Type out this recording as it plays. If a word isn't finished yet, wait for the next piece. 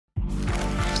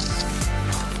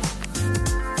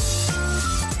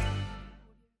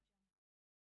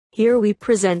Here we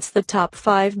presents the top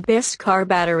 5 best car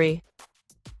battery.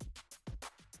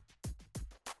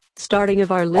 Starting of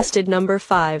our listed number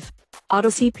 5.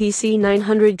 Odyssey PC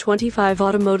 925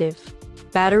 Automotive.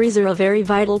 Batteries are a very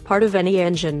vital part of any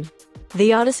engine.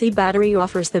 The Odyssey battery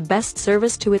offers the best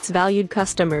service to its valued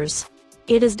customers.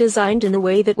 It is designed in a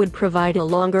way that would provide a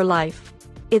longer life.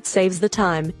 It saves the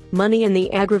time, money and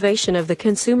the aggravation of the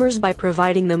consumers by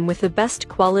providing them with the best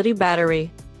quality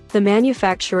battery. The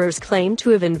manufacturers claim to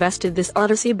have invested this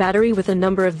Odyssey battery with a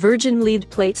number of virgin lead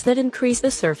plates that increase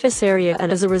the surface area and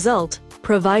as a result,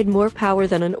 provide more power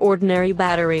than an ordinary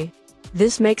battery.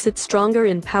 This makes it stronger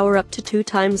in power up to 2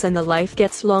 times and the life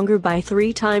gets longer by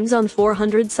 3 times on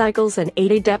 400 cycles and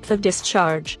 80 depth of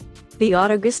discharge. The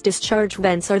autogas discharge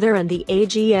vents are there and the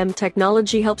AGM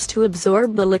technology helps to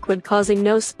absorb the liquid causing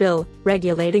no spill,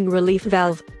 regulating relief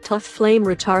valve, tough flame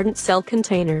retardant cell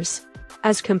containers.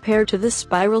 As compared to the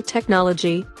spiral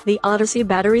technology, the Odyssey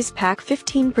batteries pack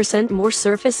 15% more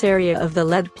surface area of the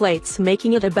lead plates,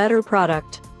 making it a better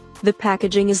product. The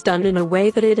packaging is done in a way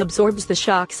that it absorbs the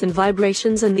shocks and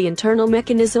vibrations and the internal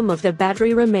mechanism of the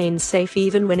battery remains safe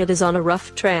even when it is on a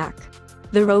rough track.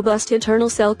 The robust internal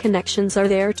cell connections are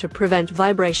there to prevent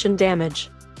vibration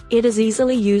damage. It is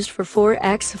easily used for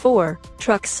 4x4,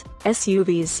 trucks,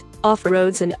 SUVs,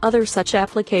 off-roads and other such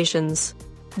applications.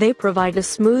 They provide a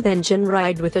smooth engine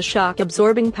ride with a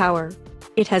shock-absorbing power.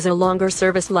 It has a longer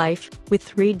service life, with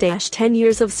 3-10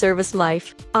 years of service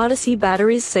life. Odyssey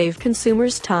batteries save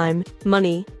consumers time,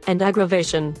 money, and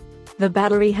aggravation. The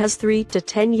battery has 3 to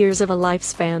 10 years of a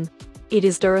lifespan. It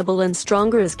is durable and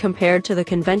stronger as compared to the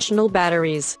conventional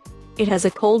batteries. It has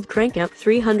a cold crank amp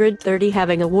 330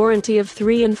 having a warranty of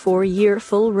 3 and 4 year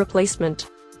full replacement.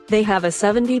 They have a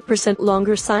 70%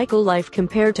 longer cycle life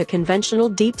compared to conventional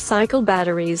deep cycle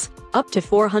batteries, up to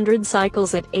 400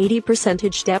 cycles at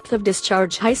 80% depth of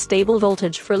discharge, high stable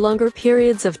voltage for longer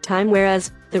periods of time,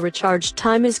 whereas the recharge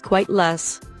time is quite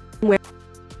less.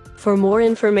 For more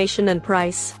information and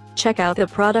price, check out the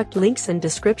product links and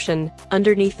description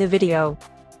underneath the video.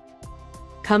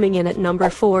 Coming in at number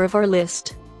 4 of our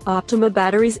list, Optima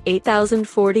batteries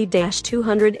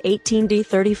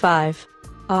 8040-218D35.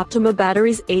 Optima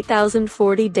batteries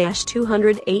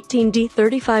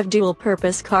 8040-218D35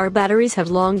 dual-purpose car batteries have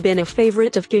long been a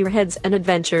favorite of gearheads and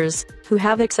adventurers, who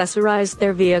have accessorized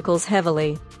their vehicles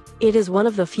heavily. It is one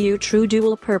of the few true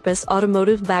dual-purpose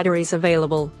automotive batteries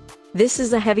available. This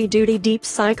is a heavy-duty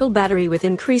deep-cycle battery with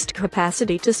increased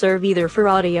capacity to serve either for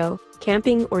audio,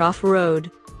 camping or off-road.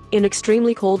 In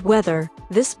extremely cold weather,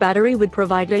 this battery would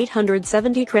provide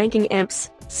 870 cranking amps,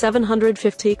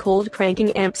 750 cold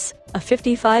cranking amps, a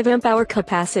 55 amp-hour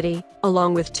capacity,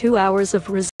 along with 2 hours of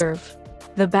reserve.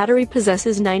 The battery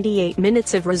possesses 98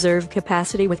 minutes of reserve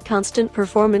capacity with constant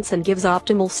performance and gives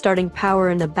optimal starting power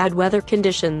in the bad weather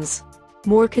conditions.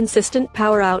 More consistent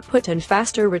power output and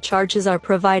faster recharges are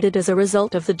provided as a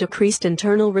result of the decreased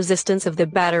internal resistance of the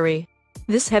battery.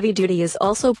 This heavy duty is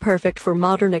also perfect for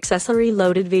modern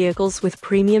accessory-loaded vehicles with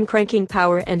premium cranking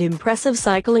power and impressive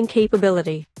cycling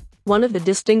capability. One of the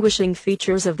distinguishing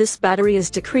features of this battery is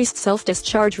decreased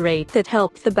self-discharge rate that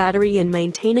helps the battery in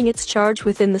maintaining its charge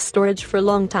within the storage for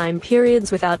long time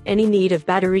periods without any need of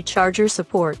battery charger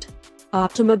support.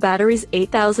 Optima batteries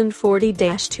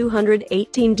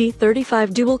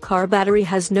 8040-218D35 dual car battery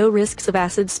has no risks of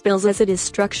acid spills as it is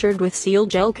structured with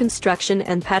sealed gel construction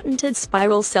and patented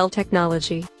spiral cell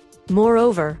technology.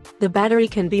 Moreover, the battery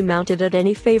can be mounted at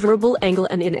any favorable angle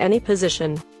and in any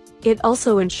position. It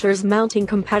also ensures mounting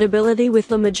compatibility with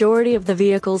the majority of the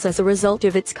vehicles as a result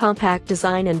of its compact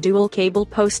design and dual cable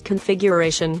post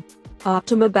configuration.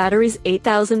 Optima batteries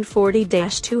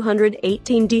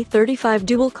 8040-218D35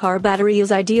 dual car battery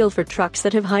is ideal for trucks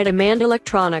that have high demand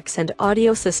electronics and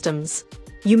audio systems.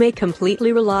 You may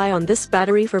completely rely on this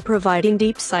battery for providing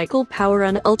deep cycle power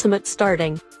and ultimate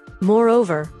starting.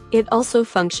 Moreover, it also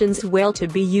functions well to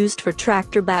be used for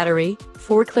tractor battery,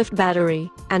 forklift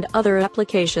battery, and other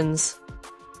applications.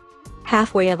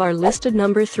 Halfway of our listed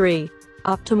number 3,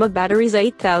 Optima batteries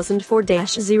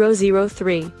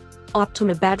 8004-003.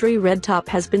 Optima battery red top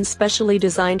has been specially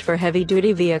designed for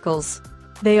heavy-duty vehicles.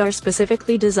 They are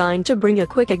specifically designed to bring a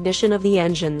quick ignition of the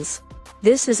engines.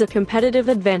 This is a competitive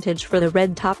advantage for the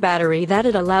red top battery that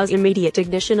it allows immediate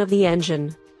ignition of the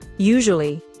engine.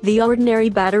 Usually, the ordinary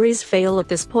batteries fail at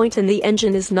this point and the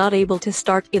engine is not able to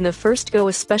start in the first go,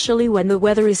 especially when the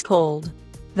weather is cold.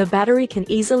 The battery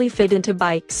can easily fit into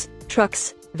bikes,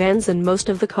 trucks, vans and most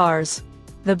of the cars.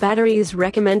 The battery is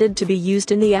recommended to be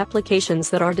used in the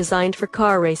applications that are designed for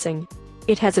car racing.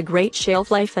 It has a great shelf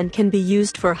life and can be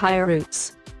used for higher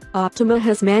routes. Optima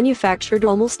has manufactured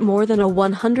almost more than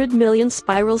 100 million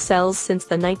spiral cells since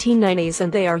the 1990s,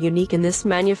 and they are unique in this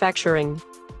manufacturing.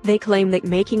 They claim that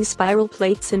making spiral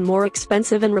plates is more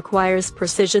expensive and requires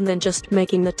precision than just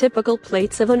making the typical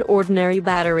plates of an ordinary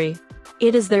battery.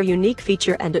 It is their unique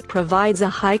feature, and it provides a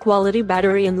high-quality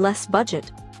battery in less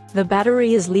budget. The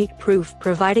battery is leak-proof,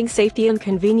 providing safety and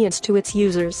convenience to its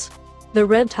users. The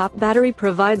red-top battery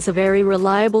provides a very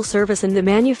reliable service, and the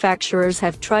manufacturers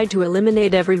have tried to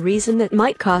eliminate every reason that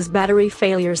might cause battery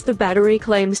failures. The battery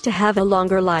claims to have a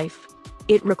longer life.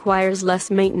 It requires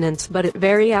less maintenance, but it's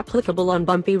very applicable on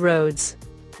bumpy roads.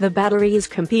 The battery is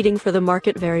competing for the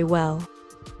market very well.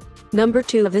 Number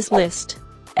 2 of this list.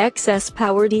 XS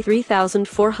Power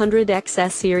D3400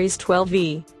 XS Series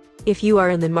 12V. If you are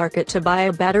in the market to buy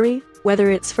a battery,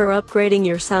 whether it's for upgrading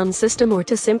your sound system or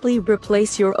to simply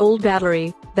replace your old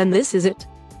battery, then this is it.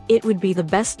 It would be the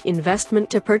best investment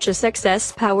to purchase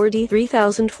XS Power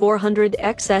D3400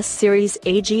 XS Series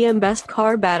AGM Best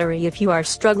Car Battery if you are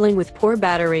struggling with poor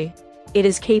battery. It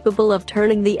is capable of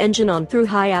turning the engine on through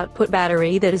high-output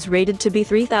battery that is rated to be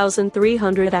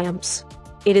 3,300 amps.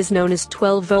 It is known as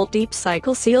 12-volt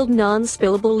deep-cycle sealed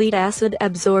non-spillable lead-acid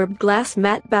absorbed glass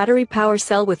matte battery power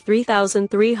cell with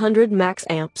 3,300 max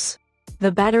amps.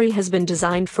 The battery has been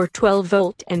designed for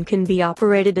 12-volt and can be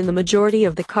operated in the majority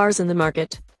of the cars in the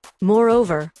market.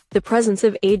 Moreover, the presence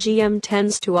of AGM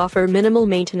tends to offer minimal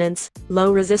maintenance,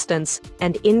 low resistance,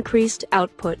 and increased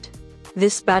output.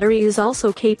 This battery is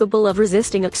also capable of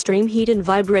resisting extreme heat and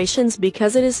vibrations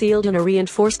because it is sealed in a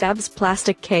reinforced ABS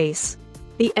plastic case.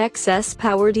 The XS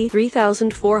Power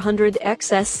D3400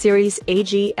 XS Series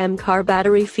AGM car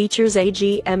battery features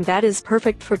AGM that is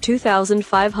perfect for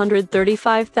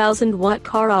 2,535,000 watt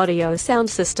car audio sound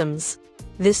systems.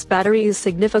 This battery is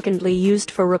significantly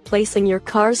used for replacing your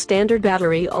car's standard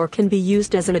battery or can be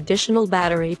used as an additional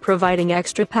battery, providing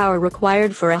extra power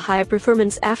required for a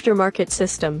high-performance aftermarket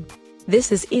system.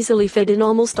 This is easily fit in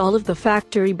almost all of the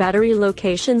factory battery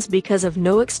locations because of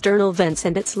no external vents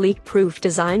and its leak-proof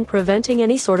design, preventing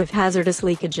any sort of hazardous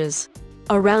leakages.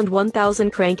 Around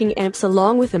 1,000 cranking amps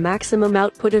along with a maximum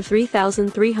output of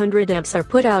 3,300 amps are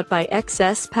put out by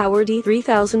XS Power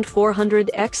D3400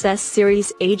 XS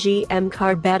Series AGM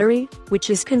car battery,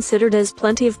 which is considered as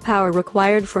plenty of power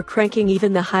required for cranking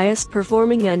even the highest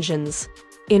performing engines.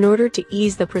 In order to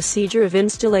ease the procedure of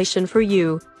installation for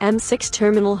you, M6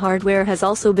 terminal hardware has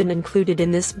also been included in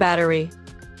this battery.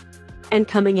 And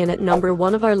coming in at number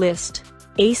 1 of our list,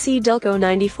 ACDelco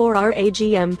 94R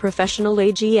AGM Professional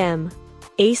AGM.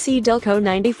 ACDelco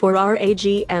 94R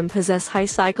AGM possess high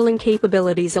cycling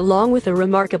capabilities along with a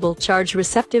remarkable charge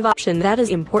receptive option that is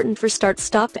important for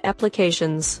start-stop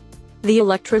applications. The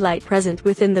electrolyte present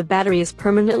within the battery is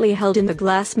permanently held in the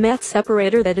glass mat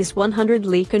separator that is 100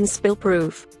 leak and spill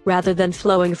proof, rather than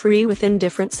flowing free within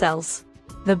different cells.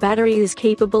 The battery is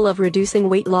capable of reducing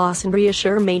weight loss and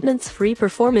reassure maintenance-free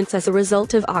performance as a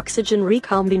result of oxygen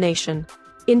recombination.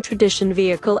 In traditional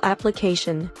vehicle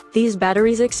application, these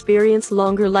batteries experience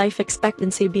longer life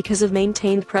expectancy because of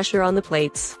maintained pressure on the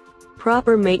plates.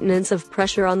 Proper maintenance of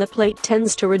pressure on the plate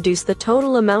tends to reduce the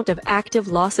total amount of active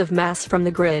loss of mass from the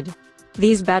grid.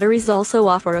 These batteries also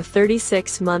offer a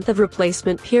 36-month of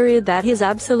replacement period that is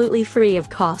absolutely free of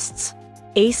costs.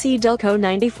 ACDelco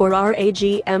 94R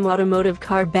AGM Automotive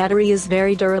car battery is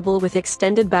very durable with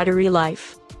extended battery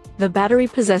life. The battery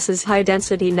possesses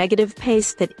high-density negative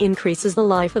paste that increases the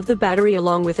life of the battery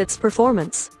along with its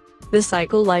performance. The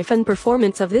cycle life and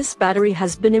performance of this battery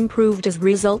has been improved as a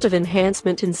result of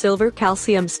enhancement in silver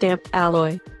calcium stamped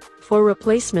alloy. For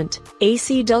replacement,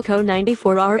 ACDelco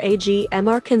 94R AGM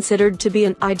are considered to be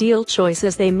an ideal choice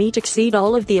as they exceed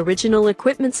all of the original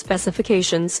equipment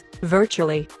specifications,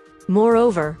 virtually.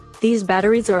 Moreover, these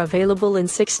batteries are available in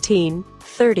 16,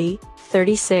 30,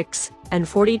 36, and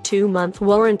 42-month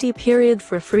warranty period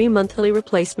for free monthly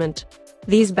replacement.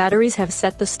 These batteries have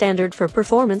set the standard for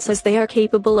performance as they are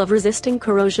capable of resisting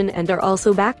corrosion and are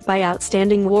also backed by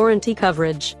outstanding warranty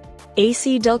coverage.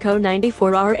 ACDelco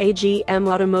 94R AGM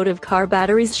automotive car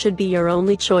batteries should be your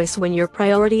only choice when your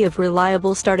priority of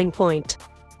reliable starting point.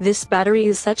 This battery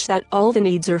is such that all the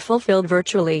needs are fulfilled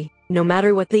virtually, no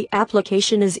matter what the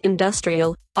application is: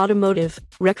 industrial, automotive,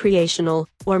 recreational,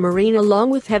 or marine, along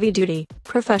with heavy-duty,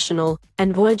 professional,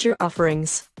 and Voyager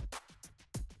offerings.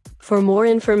 For more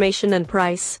information and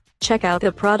price, check out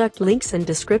the product links and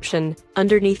description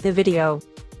underneath the video.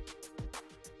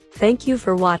 Thank you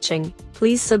for watching.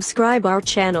 Please subscribe our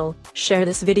channel, share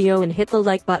this video and hit the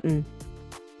like button.